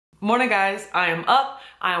Morning guys, I am up,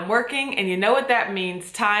 I am working, and you know what that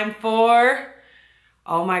means. Time for,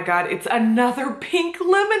 oh my God, it's another pink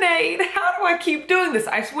lemonade. How do I keep doing this?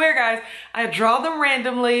 I swear guys, I draw them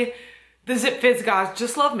randomly. The Zip Fizz guys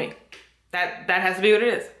just love me. That has to be what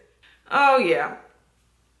it is. Oh yeah.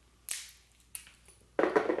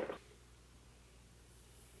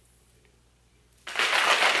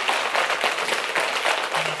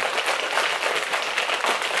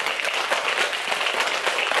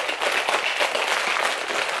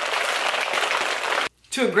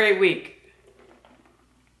 To a great week.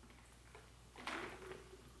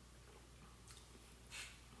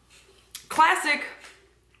 Classic.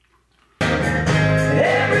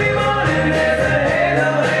 Every morning there's a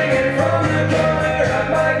handle hanging from the corner of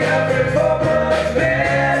my girlfriend's four-plus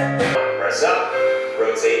bed. Press up,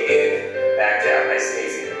 rotate in, back down, nice and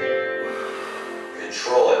easy.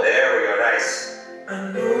 Control it, there we go, nice.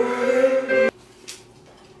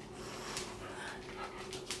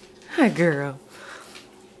 Hi girl.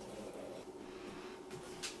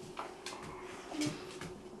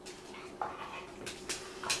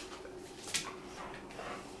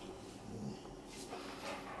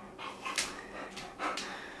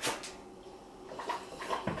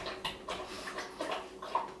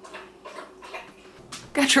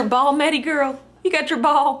 Got your ball, Maddie girl? You got your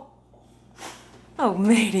ball? Oh,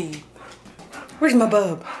 Maddie. Where's my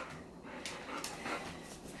bub?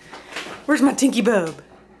 Where's my tinky bub?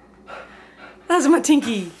 How's my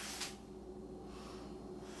tinky?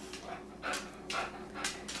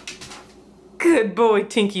 Good boy,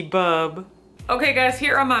 tinky bub. Okay guys,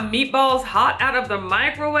 here are my meatballs hot out of the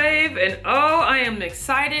microwave, and oh, I am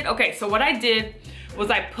excited. Okay, so what I did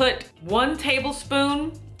was I put 1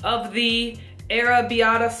 tablespoon of the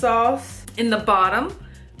arrabbiata sauce in the bottom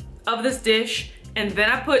of this dish, and then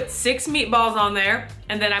I put 6 meatballs on there,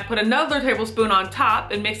 and then I put another tablespoon on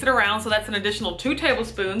top and mixed it around, so that's an additional 2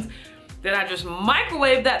 tablespoons. Then I just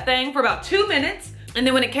microwaved that thing for about 2 minutes, and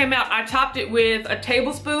then when it came out, I topped it with a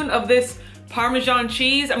tablespoon of this Parmesan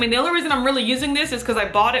cheese. I mean, the only reason I'm really using this is because I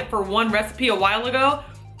bought it for one recipe a while ago,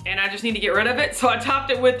 and I just need to get rid of it, so I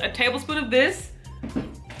topped it with a tablespoon of this,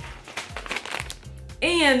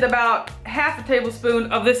 and about half a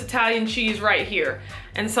tablespoon of this Italian cheese right here.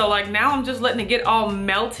 And so like now I'm just letting it get all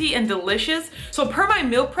melty and delicious. So per my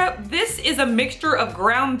meal prep, this is a mixture of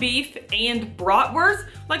ground beef and bratwurst.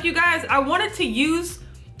 Like you guys, I wanted to use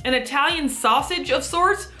an Italian sausage of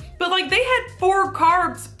sorts, but like they had 4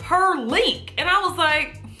 carbs per link. And I was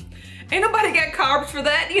like, ain't nobody got carbs for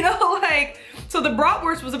that, you know, like, so the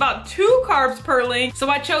bratwurst was about 2 carbs per link. So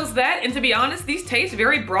I chose that, and to be honest, these taste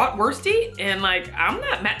very bratwursty, and like, I'm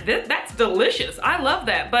not mad, that's delicious. I love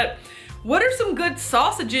that. But what are some good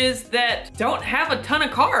sausages that don't have a ton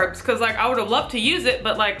of carbs? Cause like, I would have loved to use it,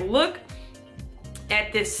 but like, look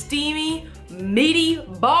at this steamy, meaty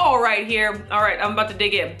ball right here. All right, I'm about to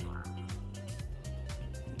dig in.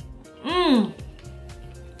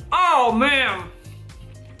 Oh man.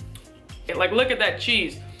 Like, look at that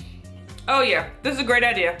cheese. Oh yeah, this is a great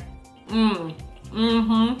idea. I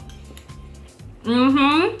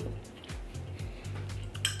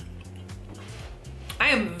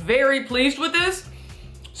am very pleased with this.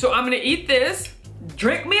 So I'm gonna eat this,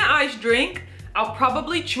 drink me an ice drink. I'll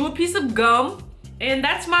probably chew a piece of gum, and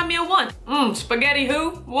that's my meal 1. Spaghetti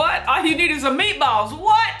who? What? All you need is some meatballs.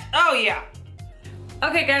 What? Oh yeah.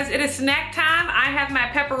 Okay guys, it is snack time. I have my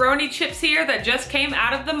pepperoni chips here that just came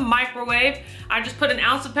out of the microwave. I just put an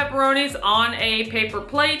ounce of pepperonis on a paper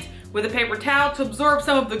plate with a paper towel to absorb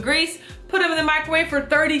some of the grease. Put them in the microwave for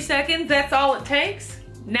 30 seconds, that's all it takes.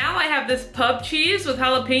 Now I have this pub cheese with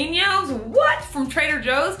jalapenos. What? From Trader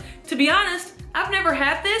Joe's. To be honest, I've never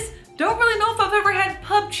had this. Don't really know if I've ever had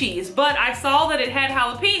pub cheese, but I saw that it had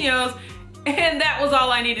jalapenos, and that was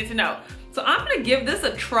all I needed to know. So I'm gonna give this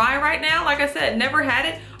a try right now. Like I said, never had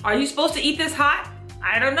it. Are you supposed to eat this hot?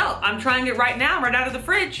 I don't know. I'm trying it right now, right out of the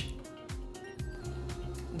fridge.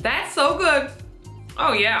 That's so good.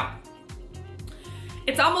 Oh yeah.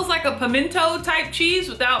 It's almost like a pimento type cheese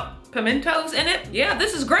without pimentos in it. Yeah,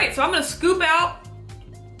 this is great. So I'm gonna scoop out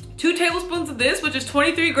 2 tablespoons of this, which is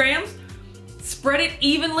 23 grams, spread it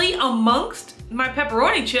evenly amongst my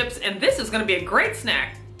pepperoni chips, and this is gonna be a great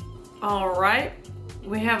snack. All right.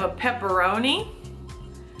 We have a pepperoni.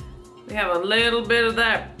 We have a little bit of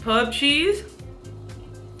that pub cheese.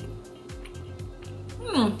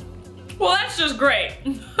 Well, that's just great.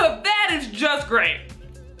 That is just great.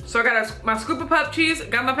 So I got my scoop of pub cheese,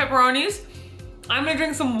 got my pepperonis. I'm gonna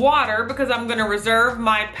drink some water because I'm gonna reserve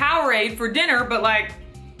my Powerade for dinner, but like,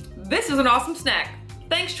 this is an awesome snack.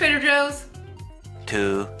 Thanks, Trader Joe's.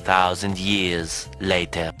 2,000 years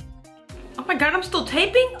later. Oh my God, I'm still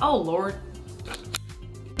taping? Oh Lord.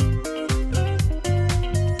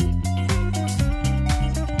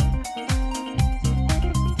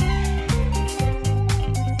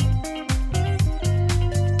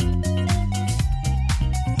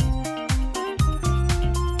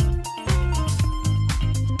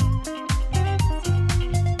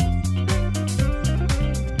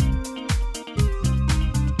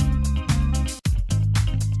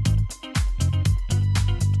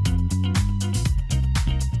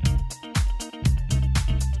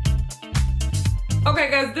 Okay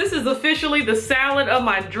guys, this is officially the salad of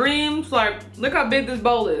my dreams. Like, look how big this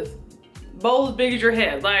bowl is. Bowl as big as your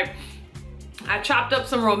head. Like, I chopped up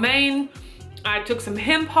some romaine. I took some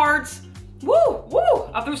hemp hearts. Woo, woo.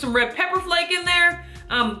 I threw some red pepper flake in there.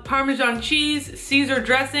 Parmesan cheese, Caesar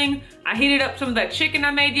dressing. I heated up some of that chicken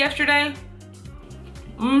I made yesterday.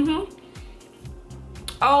 Oh,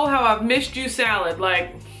 how I've missed you salad.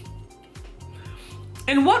 Like,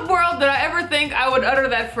 in what world did I ever think I would utter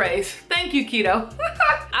that phrase? Thank you, keto.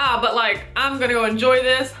 But like, I'm gonna go enjoy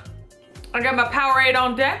this. I got my Powerade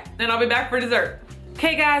on deck, and I'll be back for dessert.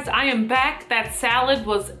 Okay guys, I am back. That salad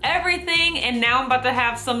was everything, and now I'm about to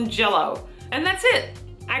have some Jell-O. And that's it.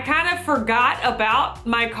 I kind of forgot about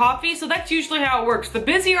my coffee, so that's usually how it works. The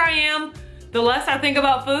busier I am, the less I think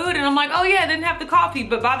about food, and I'm like, oh yeah, I didn't have the coffee.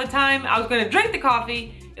 But by the time I was gonna drink the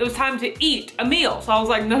coffee, it was time to eat a meal. So I was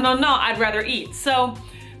like, no, I'd rather eat. So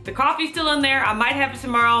the coffee's still in there. I might have it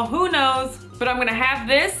tomorrow, who knows? But I'm gonna have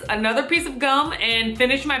this, another piece of gum, and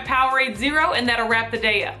finish my Powerade Zero, and that'll wrap the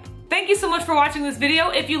day up. Thank you so much for watching this video.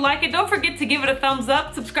 If you like it, don't forget to give it a thumbs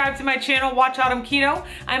up. Subscribe to my channel, Watch Autumn Keto.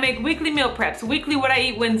 I make weekly meal preps, weekly what I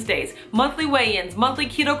eat Wednesdays, monthly weigh-ins, monthly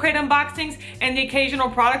keto crate unboxings, and the occasional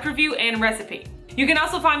product review and recipe. You can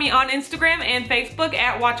also find me on Instagram and Facebook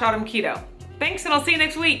at Watch Autumn Keto. Thanks, and I'll see you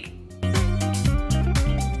next week.